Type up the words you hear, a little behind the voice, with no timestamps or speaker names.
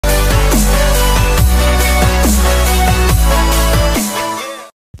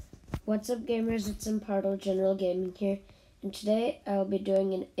What's up, gamers? It's Impartalgeneral Gaming here, and today I'll be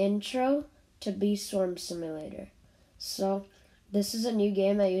doing an intro to Bee Swarm Simulator. So, this is a new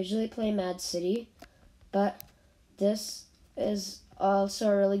game. I usually play Mad City, but this is also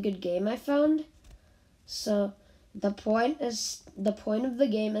a really good game I found. So, the point of the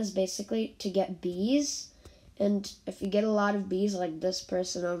game is basically to get bees, and if you get a lot of bees, like this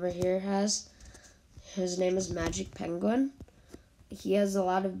person over here has, his name is Magic Penguin. He has a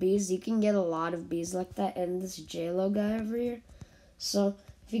lot of bees. You can get a lot of bees like that, and this JLo guy over here. So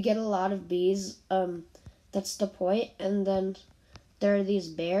if you get a lot of bees, that's the point. And then there are these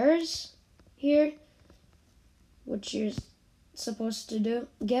bears here, which you're supposed to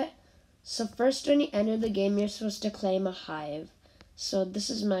get. So first, when you enter the game, you're supposed to claim a hive. So this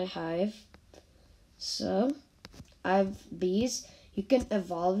is my hive. So I have bees. You can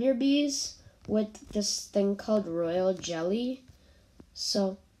evolve your bees with this thing called royal jelly.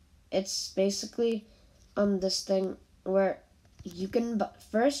 So it's basically this thing where you can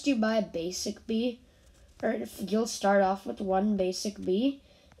first you buy a basic bee, or you'll start off with one basic bee,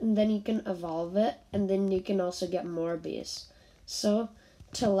 and then you can evolve it, and then you can also get more bees. So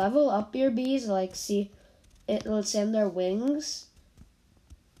to level up your bees, like see, it'll say on their wings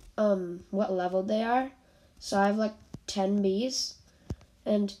what level they are. So I have like 10 bees,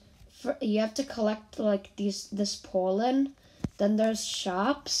 and you have to collect like this pollen. Then there's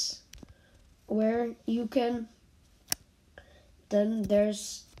shops where you can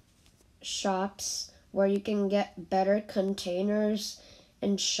get better containers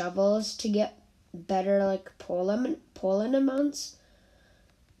and shovels to get better like pollen amounts.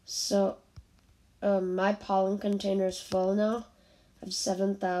 So my pollen container is full now. I have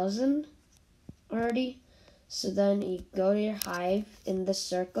 7,000 already. So then you go to your hive in this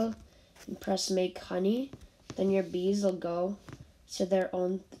circle and press make honey. Then your bees will go to their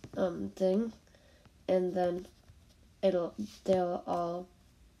own thing, and then they'll all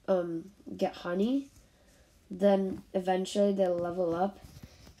get honey. Then eventually they'll level up,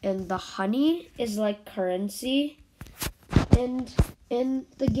 and the honey is like currency in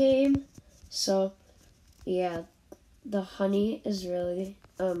the game. So yeah, the honey is really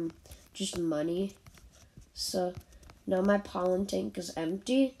just money. So now my pollen tank is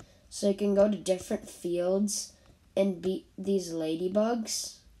empty. So you can go to different fields and beat these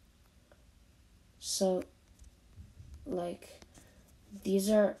ladybugs. So, like, these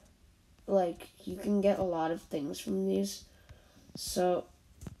are, like, you can get a lot of things from these. So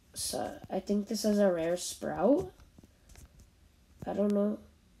I think this is a rare sprout. I don't know.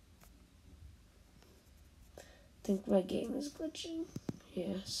 I think my game is glitching.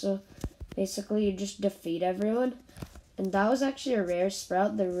 Yeah, so basically you just defeat everyone. And that was actually a rare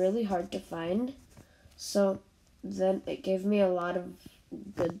sprout. They're really hard to find. So then it gave me a lot of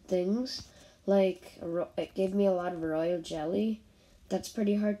good things. Like, it gave me a lot of royal jelly. That's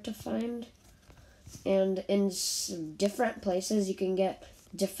pretty hard to find. And in different places, you can get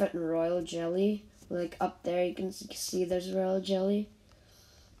different royal jelly. Like up there, you can see there's royal jelly.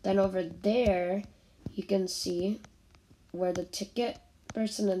 Then over there, you can see where the ticket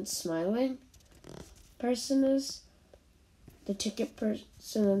person and smiling person is. The ticket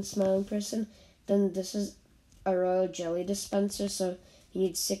person and smiling person. Then this is a royal jelly dispenser, so you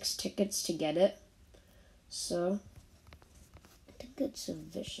need 6 tickets to get it. So I think it's a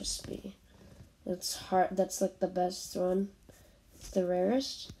vicious bee. That's hard. That's like the best one. It's the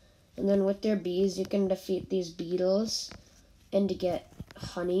rarest. And then with your bees, you can defeat these beetles and get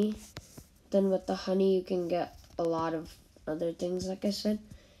honey. Then with the honey, you can get a lot of other things, like I said.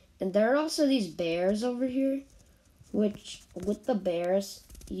 And there are also these bears over here, which with the bears,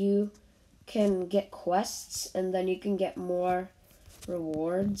 you can get quests, and then you can get more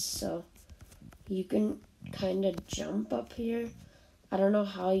rewards. So you can kind of jump up here. I don't know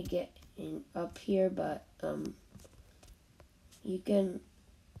how you get up here, but you can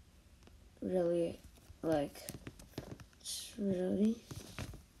really, like, it's really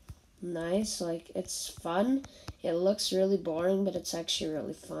nice. Like, it's fun. It looks really boring, but it's actually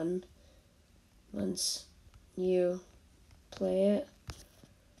really fun once you play it.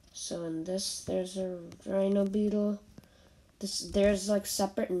 So in this, there's a rhino beetle. There's like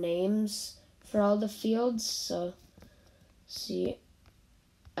separate names for all the fields. So see,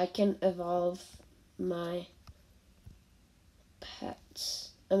 I can evolve my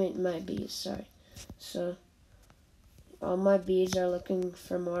my bees, sorry. So all my bees are looking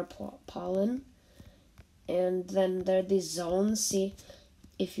for more pollen. And then there are these zones. See,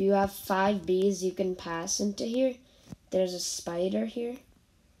 if you have 5 bees, you can pass into here. There's a spider here.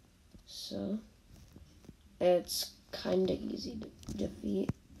 So it's kind of easy to defeat.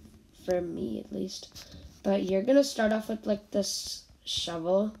 for me at least. But you're gonna start off with like this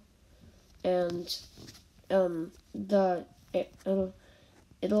shovel, and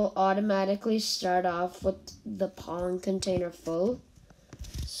it'll automatically start off with the pollen container full.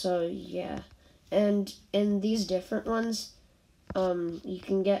 So yeah, and in these different ones, you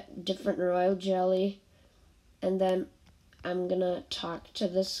can get different royal jelly, and then I'm gonna talk to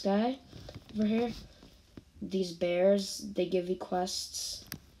this guy over here. These bears, they give you quests.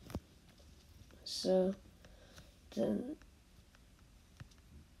 So then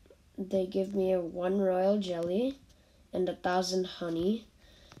they give me 1 royal jelly and 1,000 honey.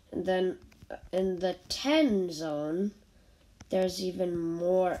 And then in the 10 zone, there's even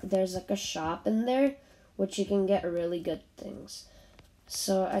more. There's like a shop in there, which you can get really good things.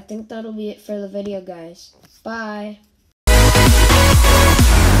 So I think that'll be it for the video, guys. Bye.